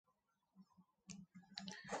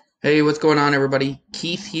Hey, what's going on, everybody?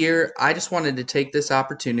 Keith here. I just wanted to take this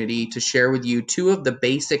opportunity to share with you two of the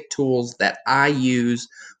basic tools that I use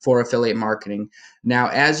for affiliate marketing. Now,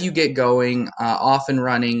 as you get going, off and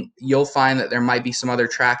running, you'll find that there might be some other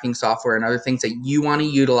tracking software and other things that you want to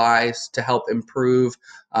utilize to help improve,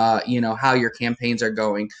 how your campaigns are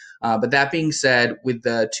going. But that being said, with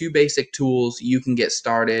the two basic tools, you can get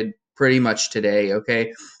started pretty much today,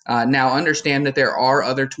 okay? Now, understand that there are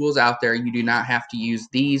other tools out there. You do not have to use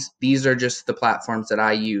these. These are just the platforms that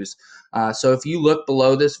I use. So if you look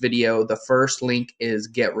below this video, the first link is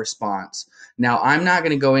GetResponse. Now, I'm not going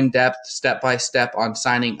to go in depth step by step on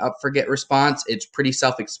signing up for GetResponse. It's pretty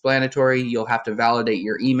self-explanatory. You'll have to validate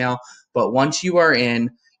your email. But once you are in,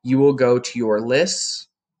 you will go to your lists.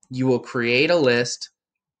 You will create a list.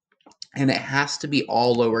 And it has to be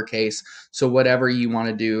all lowercase. So whatever you want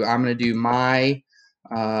to do, I'm going to do my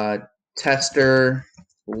tester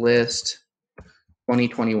list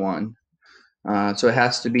 2021. So it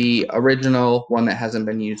has to be original, one that hasn't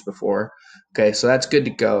been used before. Okay, so that's good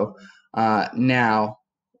to go. Now,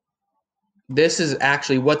 this is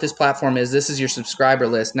actually what this platform is. This is your subscriber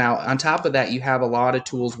list. Now, on top of that, you have a lot of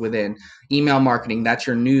tools within. Email marketing, that's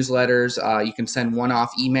your newsletters. You can send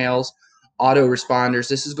one-off emails. Autoresponders,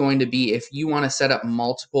 this is going to be if you want to set up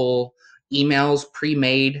multiple emails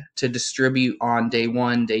pre-made to distribute on day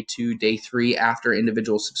 1, day 2, day 3 after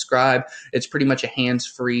individuals subscribe. It's pretty much a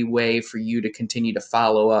hands-free way for you to continue to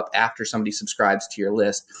follow up after somebody subscribes to your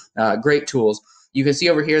list. Great tools. You can see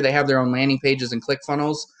over here they have their own landing pages and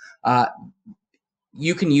ClickFunnels.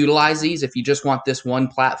 You can utilize these if you just want this one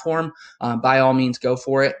platform. By all means, go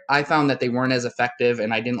for it. I found that they weren't as effective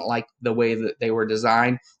and I didn't like the way that they were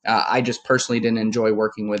designed. I just personally didn't enjoy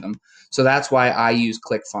working with them. So that's why I use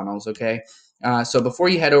ClickFunnels, okay? So before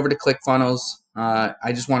you head over to ClickFunnels,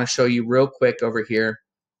 I just want to show you real quick over here,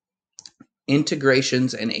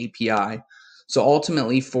 integrations and API. So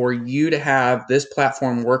ultimately, for you to have this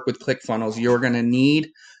platform work with ClickFunnels, you're going to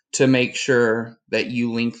need to make sure that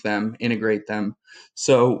you link them, integrate them.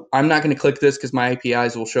 So I'm not going to click this because my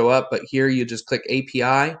APIs will show up, but here you just click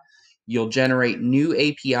API. You'll generate new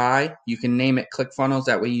API. You can name it ClickFunnels.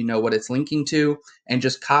 That way you know what it's linking to, and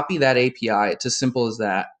just copy that API. It's as simple as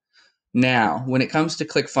that. Now, when it comes to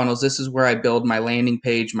ClickFunnels, this is where I build my landing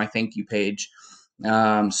page, my thank you page.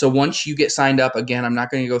 So once you get signed up, again, I'm not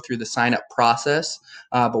going to go through the sign up process,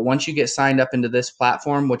 but once you get signed up into this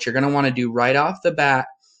platform, what you're going to want to do right off the bat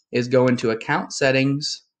is go into account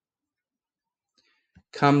settings,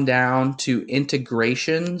 come down to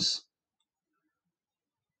integrations,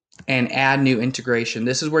 and add new integration.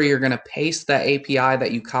 This is where you're going to paste that API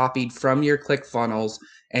that you copied from your ClickFunnels,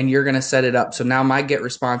 and you're going to set it up. So now my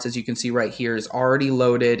GetResponse, as you can see right here, is already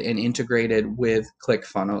loaded and integrated with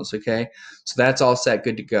ClickFunnels, okay? So that's all set,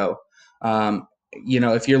 good to go.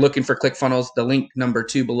 If you're looking for ClickFunnels, the link number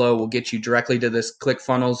 2 below will get you directly to this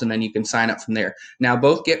ClickFunnels, and then you can sign up from there. Now,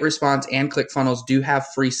 both GetResponse and ClickFunnels do have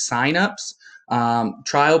free signups,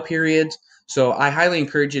 trial periods. So I highly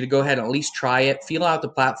encourage you to go ahead and at least try it, feel out the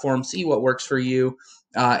platform, see what works for you.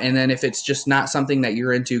 And then if it's just not something that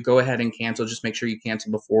you're into, go ahead and cancel. Just make sure you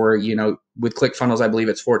cancel before, with ClickFunnels, I believe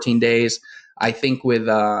it's 14 days. I think with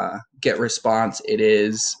GetResponse, it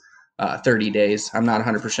is 30 days. I'm not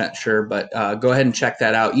 100% sure, but go ahead and check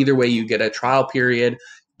that out. Either way, you get a trial period,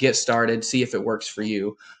 get started, see if it works for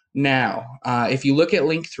you. Now, if you look at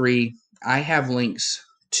link 3, I have links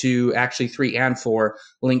to actually 3 and 4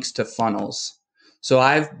 links to funnels. So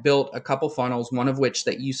I've built a couple funnels, one of which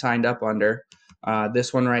that you signed up under.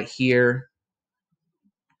 This one right here.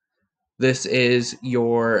 This is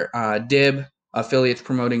your DIB, affiliates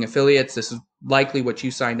promoting affiliates. This is likely what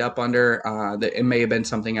you signed up under. It may have been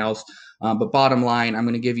something else. But bottom line, I'm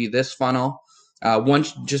going to give you this funnel.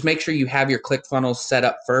 Just make sure you have your ClickFunnels set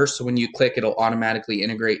up first. So when you click, it'll automatically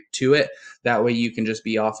integrate to it. That way you can just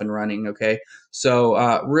be off and running, okay?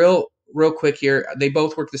 So real quick here, they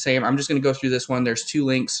both work the same. I'm just going to go through this one. There's 2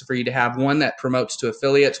 links for you to have, one that promotes to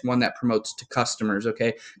affiliates, one that promotes to customers,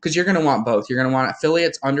 okay? Because you're going to want both. You're going to want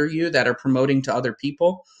affiliates under you that are promoting to other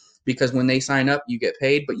people, because when they sign up, you get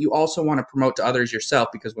paid, but you also want to promote to others yourself,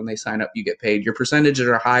 because when they sign up, you get paid. Your percentages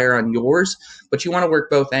are higher on yours, but you want to work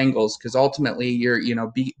both angles, because ultimately you're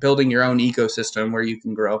building your own ecosystem where you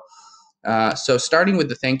can grow. So starting with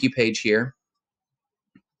the thank you page here,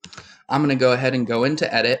 I'm going to go ahead and go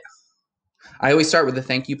into edit. I always start with the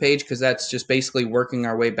thank you page because that's just basically working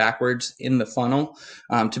our way backwards in the funnel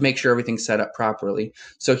to make sure everything's set up properly.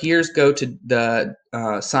 So here's go to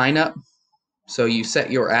the sign up. So you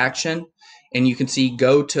set your action, and you can see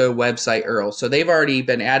go to website URL. So they've already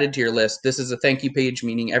been added to your list. This is a thank you page,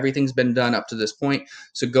 meaning everything's been done up to this point.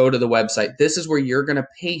 So go to the website. This is where you're going to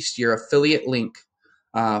paste your affiliate link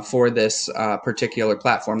for this particular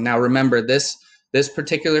platform. Now remember, this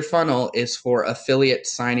particular funnel is for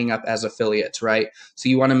affiliates signing up as affiliates, right? So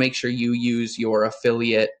you want to make sure you use your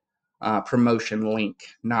affiliate promotion link,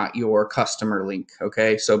 not your customer link.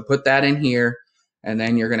 Okay, so put that in here, and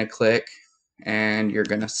then you're going to click and you're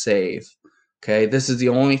going to save. Okay, this is the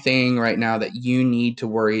only thing right now that you need to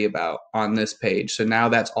worry about on this page. So now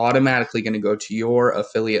that's automatically going to go to your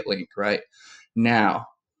affiliate link, right? Now,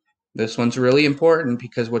 this one's really important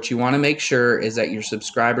because what you want to make sure is that your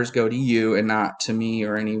subscribers go to you and not to me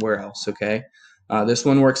or anywhere else, okay? This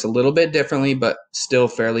one works a little bit differently, but still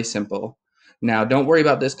fairly simple. Now, don't worry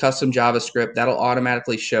about this custom JavaScript. That'll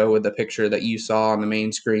automatically show with the picture that you saw on the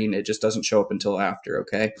main screen. It just doesn't show up until after,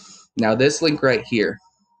 okay? Now, this link right here,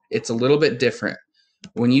 it's a little bit different.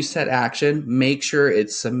 When you set action, make sure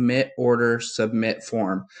it's submit order, submit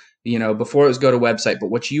form. You know, before it was go to website,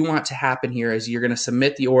 but what you want to happen here is you're going to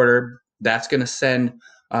submit the order. That's going to send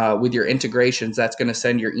with your integrations, that's going to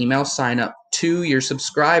send your email sign up to your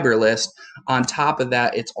subscriber list. On top of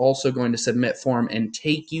that, it's also going to submit form and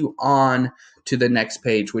take you on to the next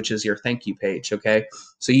page, which is your thank you page. Okay,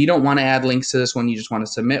 so you don't want to add links to this one. You just want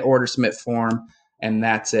to submit order, submit form, and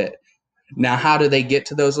that's it. Now, how do they get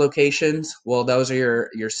to those locations? Well, those are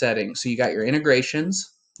your settings. So you got your integrations.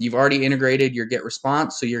 You've already integrated your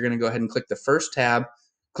GetResponse, so you're going to go ahead and click the first tab,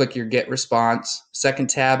 click your GetResponse. Second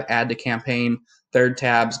tab, add to campaign. Third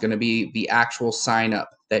tab is going to be the actual sign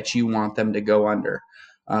up that you want them to go under.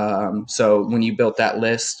 So when you built that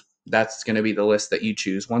list, that's going to be the list that you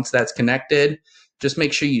choose. Once that's connected, just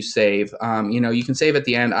make sure you save. You know, you can save at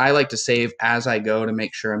the end. I like to save as I go to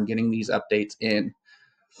make sure I'm getting these updates in.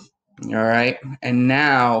 All right, and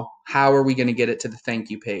now how are we going to get it to the thank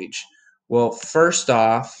you page? Well, first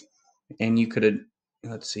off, and you could have,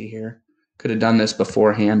 let's see here, could have done this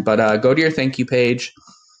beforehand, but go to your thank you page,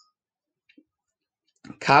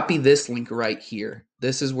 copy this link right here.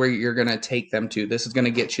 This is where you're going to take them to. This is going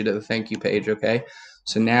to get you to the thank you page, okay?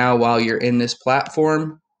 So now while you're in this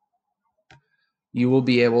platform, you will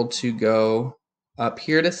be able to go up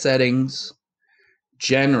here to settings,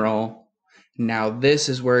 general. Now this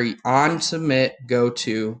is where on submit, go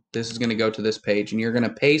to, this is going to go to this page, and you're going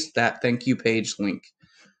to paste that thank you page link.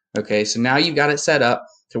 Okay, so now you've got it set up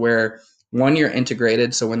to where, one, you're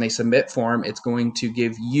integrated, so when they submit form, it's going to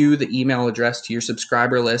give you the email address to your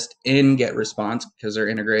subscriber list in GetResponse because they're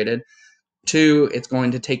integrated. Two, it's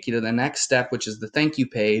going to take you to the next step, which is the thank you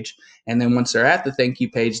page, and then once they're at the thank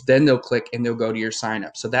you page, then they'll click and they'll go to your sign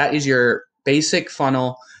up. So that is your basic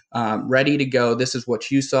funnel ready to go. This is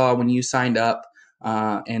what you saw when you signed up,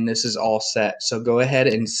 and this is all set. So go ahead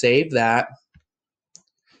and save that.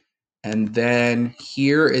 And then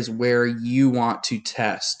here is where you want to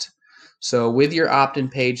test. So with your opt-in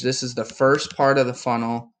page, this is the first part of the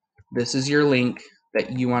funnel. This is your link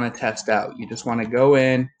that you want to test out. You just want to go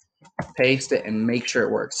in, paste it, and make sure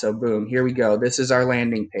it works. So boom, here we go. This is our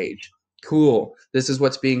landing page. Cool. This is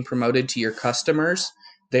what's being promoted to your customers.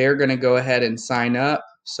 They're going to go ahead and sign up.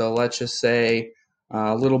 So let's just say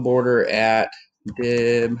little border at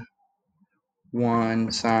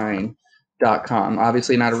dib1sign.com.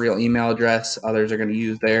 Obviously not a real email address. Others are going to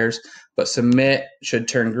use theirs. But submit should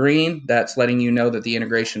turn green. That's letting you know that the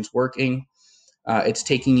integration's working. It's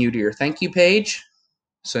taking you to your thank you page.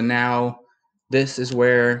 So now this is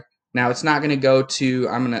where, now it's not going to go to,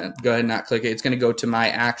 I'm going to go ahead and not click it. It's going to go to my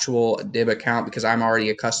actual DIB account because I'm already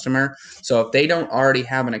a customer. So if they don't already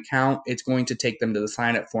have an account, it's going to take them to the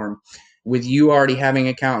sign up form. With you already having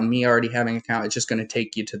an account and me already having an account, it's just going to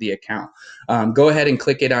take you to the account. Go ahead and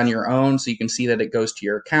click it on your own so you can see that it goes to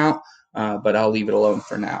your account, but I'll leave it alone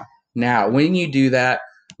for now. Now, when you do that,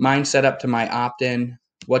 mine's set up to my opt-in.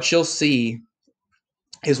 What you'll see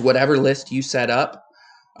is whatever list you set up,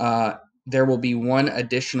 there will be one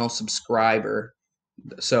additional subscriber.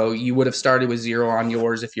 So you would have started with 0 on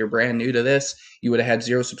yours. If you're brand new to this, you would have had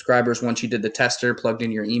 0 subscribers once you did the tester, plugged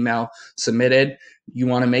in your email, submitted. You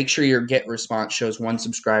want to make sure your GetResponse shows 1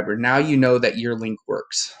 subscriber. Now you know that your link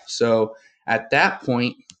works. So at that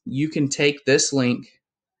point, you can take this link,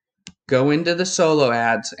 go into the solo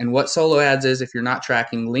ads, and what solo ads is, if you're not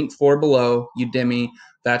tracking, link 4 below, UDIMI,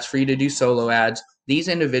 that's for you to do solo ads. These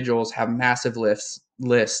individuals have massive lists.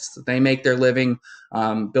 They make their living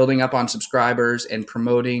building up on subscribers and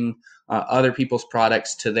promoting other people's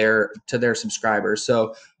products to their subscribers.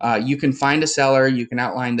 So you can find a seller, you can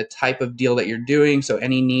outline the type of deal that you're doing. So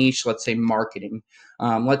any niche, let's say marketing.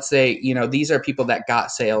 Let's say, you know, these are people that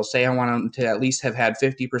got sales. Say I want them to at least have had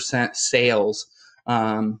 50% sales,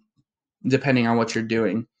 depending on what you're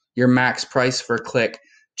doing. Your max price for a click.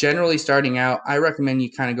 Generally starting out, I recommend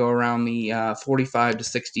you kind of go around the 45 to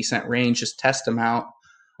 60 cent range. Just test them out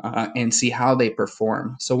and see how they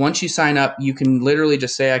perform. So once you sign up, you can literally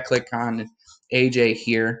just say I click on AJ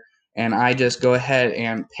here, and I just go ahead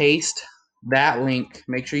and paste that link.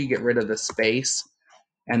 Make sure you get rid of the space.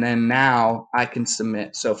 And then now I can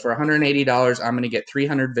submit. So for $180, I'm going to get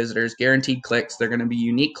 300 visitors, guaranteed clicks. They're going to be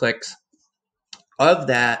unique clicks. Of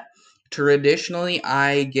that, traditionally,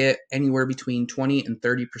 I get anywhere between 20 and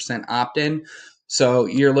 30% opt-in. So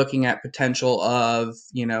you're looking at potential of,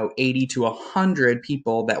 you know, 80 to 100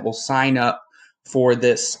 people that will sign up for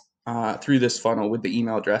this through this funnel with the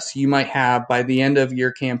email address. You might have, by the end of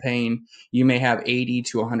your campaign, you may have 80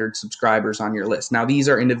 to 100 subscribers on your list. Now, these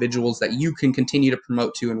are individuals that you can continue to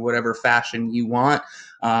promote to in whatever fashion you want.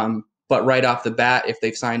 But right off the bat, if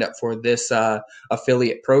they've signed up for this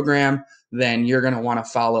affiliate program, then you're going to want to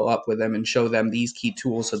follow up with them and show them these key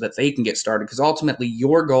tools so that they can get started. Because ultimately,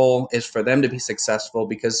 your goal is for them to be successful,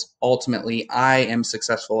 because ultimately, I am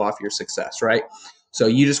successful off your success, right? So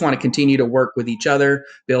you just want to continue to work with each other,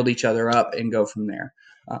 build each other up, and go from there.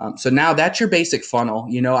 So now that's your basic funnel.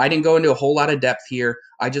 You know, I didn't go into a whole lot of depth here.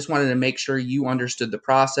 I just wanted to make sure you understood the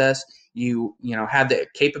process. You know, had the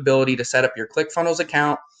capability to set up your ClickFunnels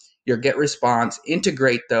account, your GetResponse,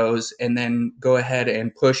 integrate those, and then go ahead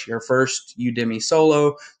and push your first UDIMI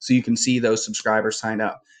Solo so you can see those subscribers sign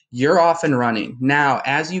up. You're off and running. Now,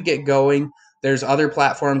 as you get going, there's other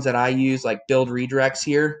platforms that I use like BuildRedirects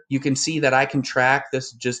here. You can see that I can track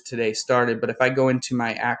this just today started, but if I go into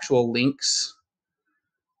my actual links,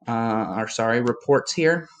 reports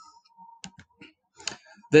here,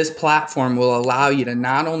 this platform will allow you to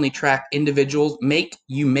not only track individuals, make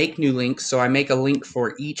new links. So I make a link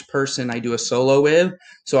for each person I do a solo with,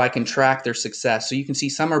 so I can track their success. So you can see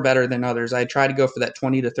some are better than others. I try to go for that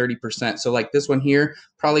 20 to 30%. So like this one here,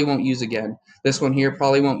 probably won't use again. This one here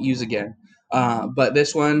probably won't use again. But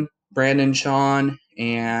this one, Brandon Sean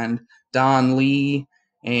and Don Lee.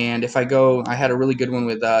 And if I go, I had a really good one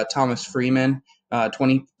with Thomas Freeman.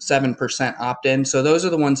 27% opt-in. So those are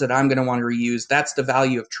the ones that I'm going to want to reuse. That's the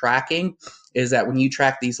value of tracking, is that when you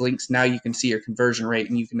track these links, now you can see your conversion rate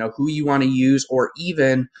and you can know who you want to use, or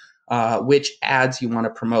even which ads you want to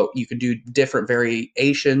promote. You can do different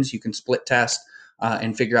variations. You can split test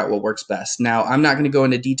and figure out what works best. Now, I'm not going to go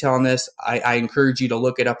into detail on this. I encourage you to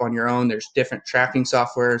look it up on your own. There's different tracking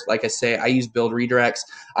softwares. Like I say, I use BuildRedirects.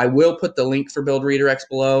 I will put the link for BuildRedirects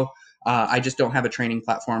below. I just don't have a training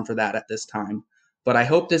platform for that at this time. But I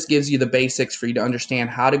hope this gives you the basics for you to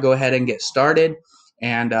understand how to go ahead and get started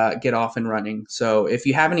and get off and running. So if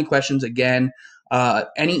you have any questions, again,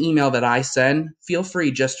 any email that I send, feel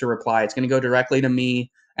free just to reply. It's going to go directly to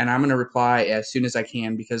me, and I'm going to reply as soon as I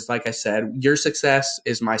can, because like I said, your success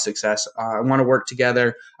is my success. I want to work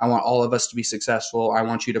together. I want all of us to be successful. I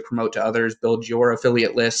want you to promote to others, build your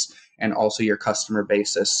affiliate lists, and also your customer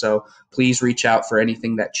basis. So please reach out for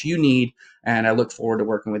anything that you need, and I look forward to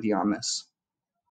working with you on this.